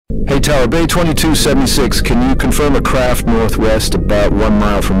Hey Tower, Bay 2276, can you confirm a craft northwest about 1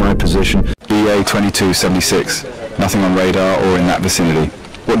 mile from my position? BA 2276, nothing on radar or in that vicinity.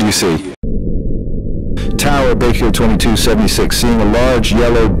 What do you see? Tower, Baker 2276, seeing a large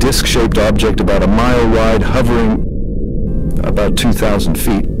yellow disc-shaped object about 1 mile wide, hovering about 2,000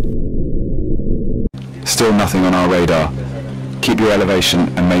 feet. Still nothing on our radar. Keep your elevation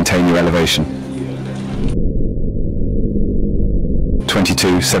and maintain your elevation.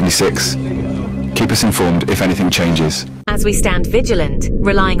 2276. Keep us informed if anything changes. As we stand vigilant,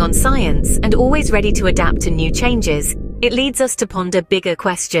 relying on science, and always ready to adapt to new changes, it leads us to ponder bigger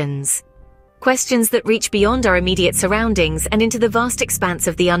questions. Questions that reach beyond our immediate surroundings and into the vast expanse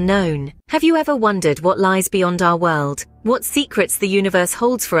of the unknown. Have you ever wondered what lies beyond our world? What secrets the universe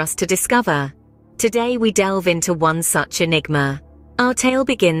holds for us to discover? Today we delve into one such enigma. Our tale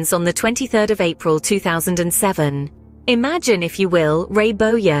begins on the 23rd of April 2007. Imagine, if you will, Ray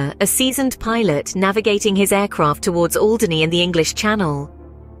Bowyer, a seasoned pilot navigating his aircraft towards Alderney in the English Channel.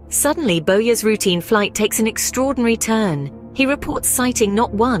 Suddenly, Bowyer's routine flight takes an extraordinary turn. He reports sighting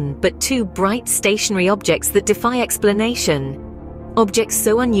not one, but 2 bright stationary objects that defy explanation. Objects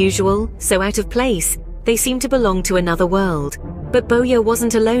so unusual, so out of place, they seem to belong to another world. But Bowyer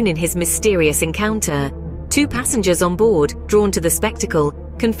wasn't alone in his mysterious encounter. 2 passengers on board, drawn to the spectacle,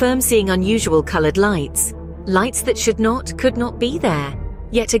 confirm seeing unusual colored lights. Lights that could not be there.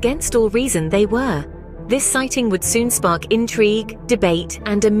 Yet against all reason they were. This sighting would soon spark intrigue, debate,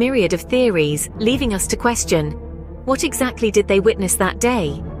 and a myriad of theories, leaving us to question, what exactly did they witness that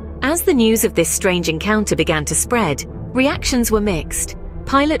day? As the news of this strange encounter began to spread, reactions were mixed.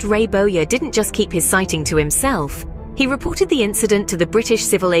 Pilot Ray Bowyer didn't just keep his sighting to himself. He reported the incident to the British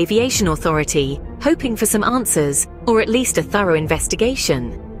Civil Aviation Authority, hoping for some answers, or at least a thorough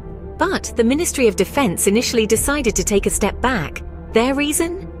investigation. But the Ministry of Defence initially decided to take a step back. Their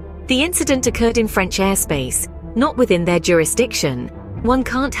reason? The incident occurred in French airspace, not within their jurisdiction. One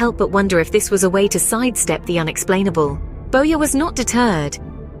can't help but wonder if this was a way to sidestep the unexplainable. Bowyer was not deterred.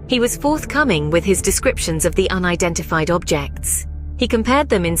 He was forthcoming with his descriptions of the unidentified objects. He compared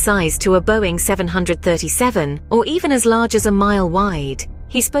them in size to a Boeing 737, or even as large as 1 mile wide.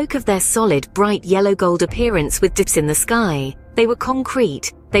 He spoke of their solid, bright yellow-gold appearance with dips in the sky. They were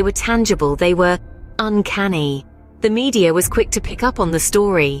concrete, they were tangible, they were uncanny. The media was quick to pick up on the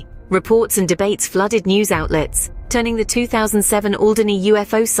story. Reports and debates flooded news outlets, turning the 2007 Alderney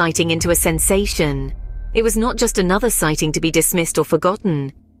UFO sighting into a sensation. It was not just another sighting to be dismissed or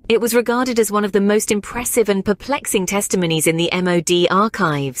forgotten. It was regarded as one of the most impressive and perplexing testimonies in the MOD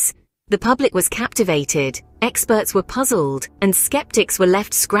archives. The public was captivated, experts were puzzled, and skeptics were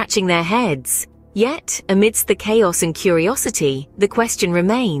left scratching their heads. Yet, amidst the chaos and curiosity, the question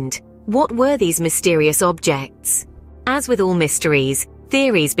remained, what were these mysterious objects? As with all mysteries,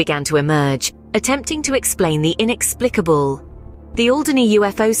 theories began to emerge, attempting to explain the inexplicable. The Alderney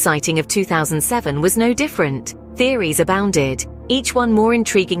UFO sighting of 2007 was no different. Theories abounded, each one more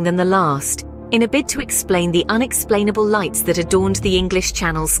intriguing than the last, in a bid to explain the unexplainable lights that adorned the English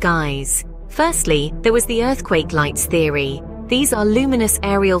Channel skies. Firstly, there was the earthquake lights theory. These are luminous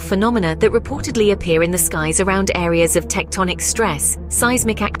aerial phenomena that reportedly appear in the skies around areas of tectonic stress,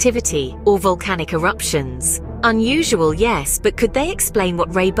 seismic activity, or volcanic eruptions. Unusual, yes, but could they explain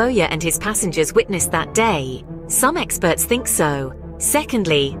what Ray Bowyer and his passengers witnessed that day? Some experts think so.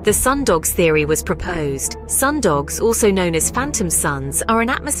 Secondly, the sundogs theory was proposed. Sundogs, also known as phantom suns, are an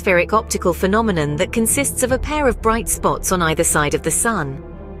atmospheric optical phenomenon that consists of a pair of bright spots on either side of the sun.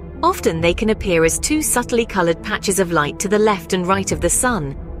 Often they can appear as 2 subtly colored patches of light to the left and right of the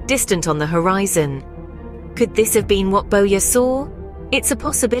sun, distant on the horizon. Could this have been what Bowyer saw? It's a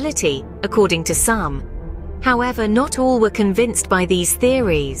possibility, according to some. However, not all were convinced by these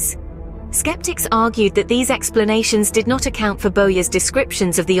theories. Skeptics argued that these explanations did not account for Bowyer's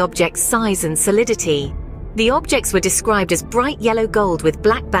descriptions of the object's size and solidity. The objects were described as bright yellow gold with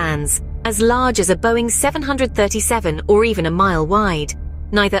black bands, as large as a Boeing 737 or even 1 mile wide.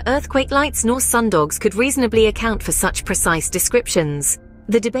 Neither earthquake lights nor sundogs could reasonably account for such precise descriptions.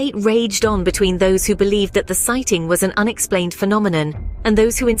 The debate raged on between those who believed that the sighting was an unexplained phenomenon and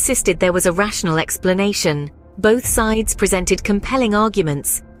those who insisted there was a rational explanation. Both sides presented compelling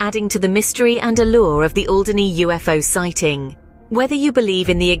arguments, adding to the mystery and allure of the Alderney UFO sighting. Whether you believe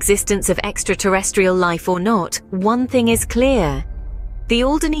in the existence of extraterrestrial life or not, one thing is clear. The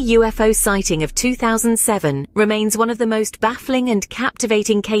Alderney UFO sighting of 2007 remains one of the most baffling and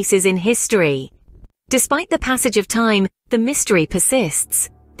captivating cases in history. Despite the passage of time, the mystery persists.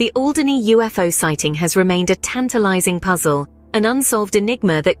 The Alderney UFO sighting has remained a tantalizing puzzle, an unsolved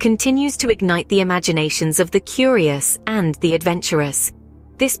enigma that continues to ignite the imaginations of the curious and the adventurous.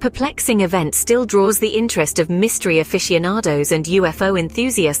 This perplexing event still draws the interest of mystery aficionados and UFO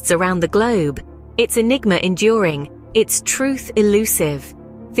enthusiasts around the globe. Its enigma enduring, its truth elusive.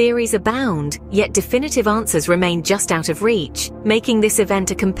 Theories abound, yet definitive answers remain just out of reach, making this event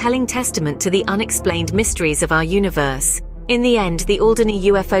a compelling testament to the unexplained mysteries of our universe. In the end, the Alderney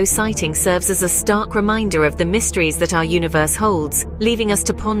UFO sighting serves as a stark reminder of the mysteries that our universe holds, leaving us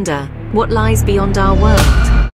to ponder what lies beyond our world.